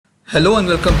Hello and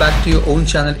welcome back to your own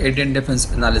channel Indian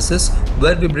Defense Analysis,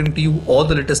 where we bring to you all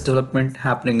the latest development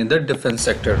happening in the defense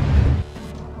sector.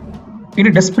 In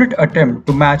a desperate attempt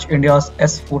to match India's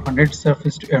S-400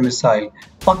 surface-to-air missile,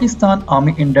 Pakistan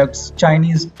Army inducts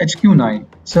Chinese HQ-9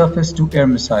 surface-to-air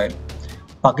missile.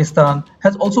 Pakistan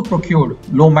has also procured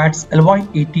LOMADS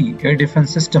LY80 air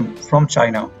defense system from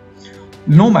China.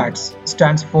 LOMADS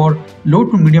stands for Low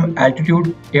to Medium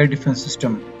Altitude Air Defense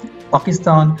System.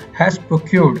 Pakistan has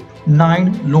procured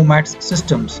 9 LOMADS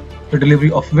systems, the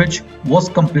delivery of which was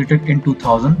completed in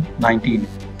 2019.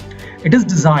 It is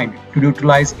designed to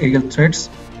neutralize aerial threats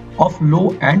of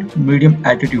low and medium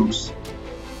altitudes.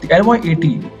 The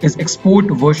LY80 is export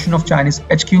version of Chinese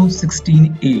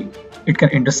HQ-16A. It can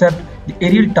intercept the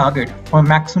aerial target from a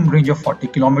maximum range of 40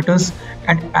 km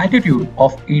and altitude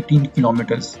of 18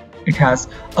 km. It has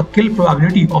a kill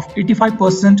probability of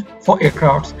 85% for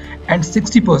aircrafts and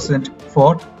 60%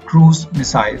 for cruise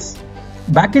missiles.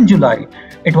 Back in July,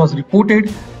 it was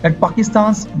reported that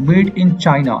Pakistan's made in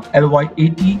China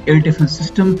LY80 air defense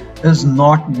system is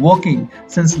not working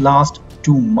since last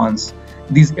 2 months.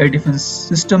 These air defense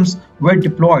systems were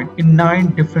deployed in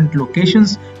 9 different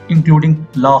locations including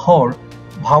Lahore,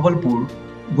 Bhawalpur,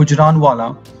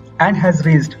 Gujranwala, and has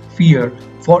raised fear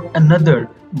for another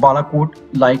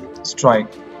Balakot-like strike.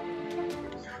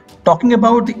 Talking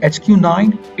about the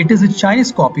HQ-9, it is a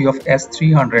Chinese copy of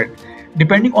S-300.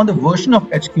 Depending on the version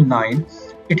of HQ-9,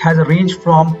 it has a range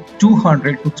from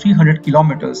 200 to 300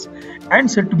 kilometers and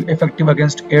said to be effective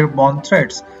against airborne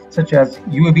threats such as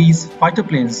UAVs, fighter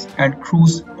planes, and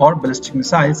cruise or ballistic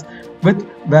missiles with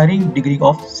varying degree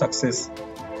of success.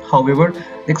 However,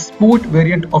 the export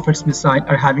variant of its missile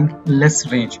are having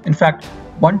less range, in fact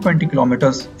 120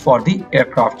 kilometers for the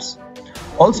aircrafts.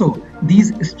 Also,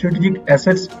 these strategic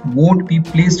assets won't be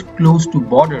placed close to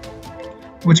border,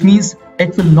 which means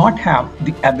it will not have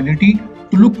the ability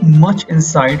to look much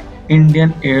inside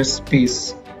Indian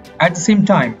airspace. At the same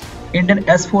time, Indian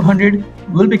S400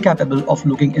 will be capable of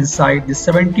looking inside the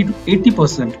 70 to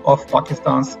 80% of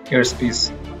Pakistan's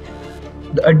airspace.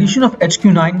 The addition of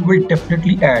HQ-9 will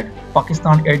definitely add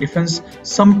Pakistan air defense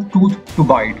some tooth to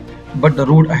bite, but the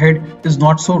road ahead is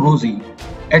not so rosy.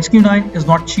 HQ-9 is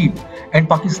not cheap and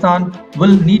Pakistan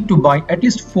will need to buy at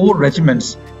least 4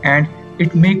 regiments and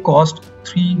it may cost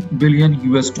 $3 billion.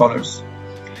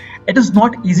 It is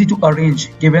not easy to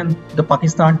arrange given the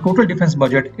Pakistan total defense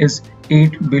budget is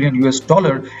 $8 billion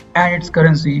and its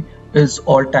currency is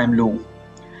all-time low.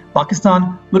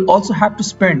 Pakistan will also have to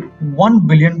spend $1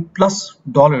 billion plus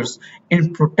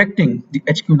in protecting the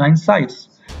HQ-9 sites,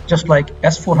 just like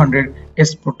S400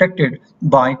 is protected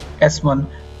by S1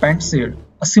 Pantsir.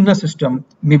 A similar system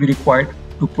may be required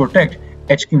to protect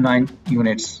HQ-9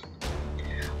 units.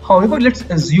 However, let's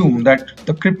assume that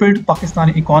the crippled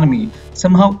Pakistani economy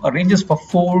somehow arranges for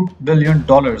 $4 billion.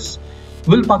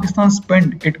 Will Pakistan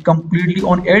spend it completely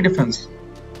on air defense?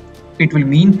 It will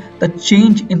mean the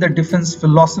change in the defense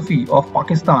philosophy of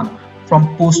Pakistan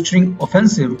from posturing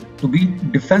offensive to be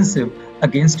defensive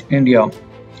against India.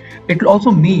 It will also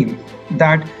mean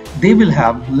that they will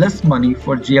have less money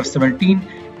for JF-17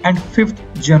 and 5th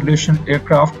generation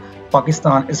aircraft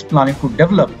Pakistan is planning to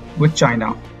develop with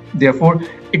China. Therefore,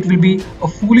 it will be a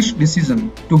foolish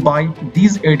decision to buy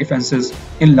these air defenses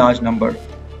in large number.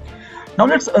 Now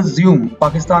let's assume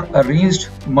Pakistan arranged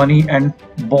money and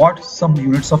bought some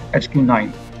units of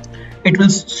HQ-9. It will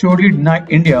surely deny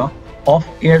India of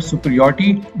air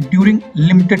superiority during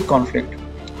limited conflict.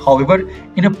 However,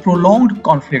 in a prolonged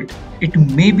conflict, it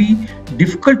may be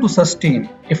difficult to sustain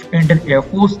if Indian Air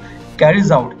Force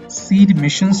carries out siege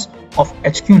missions of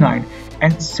HQ-9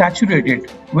 and saturate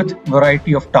it with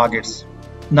variety of targets.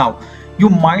 Now, you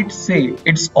might say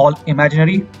it's all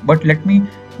imaginary, but let me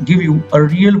give you a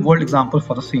real world example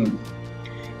for the same.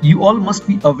 You all must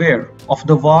be aware of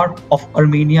the war of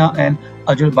Armenia and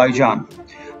Azerbaijan.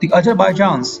 The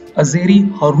Azerbaijan's Azeri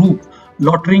Harop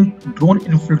Loitering drone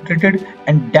infiltrated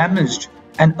and damaged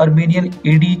an Armenian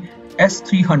AD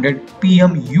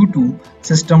S-300PMU2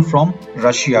 system from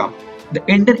Russia. The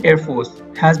Indian Air Force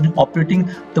has been operating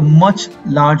the much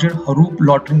larger Harop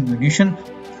Loitering Munition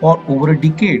for over a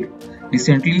decade.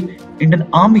 Recently, Indian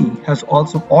Army has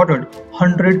also ordered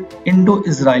 100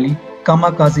 Indo-Israeli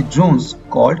kamikaze drones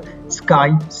called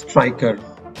Sky Striker.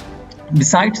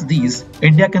 Besides these,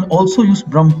 India can also use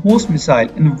BrahMos missile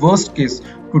in worst case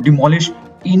to demolish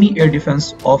any air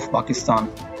defense of Pakistan.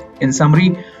 In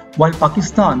summary, while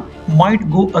Pakistan might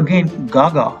go again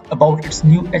gaga about its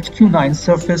new HQ-9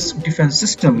 surface defense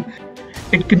system,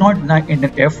 it cannot deny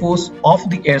Indian Air Force of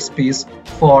the airspace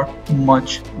for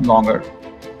much longer.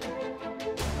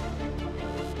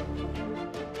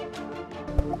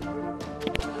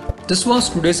 This was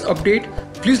today's update.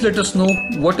 Please let us know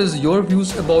what is your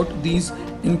views about these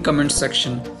in comment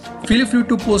section. Feel free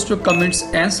to post your comments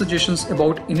and suggestions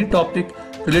about any topic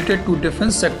related to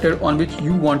defense sector on which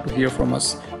you want to hear from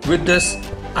us. With this,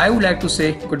 I would like to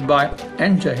say goodbye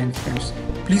and Jai Hind friends.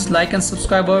 Please like and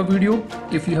subscribe our video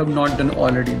if you have not done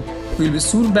already. We will be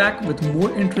soon back with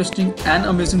more interesting and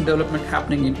amazing development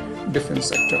happening in defense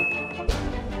sector.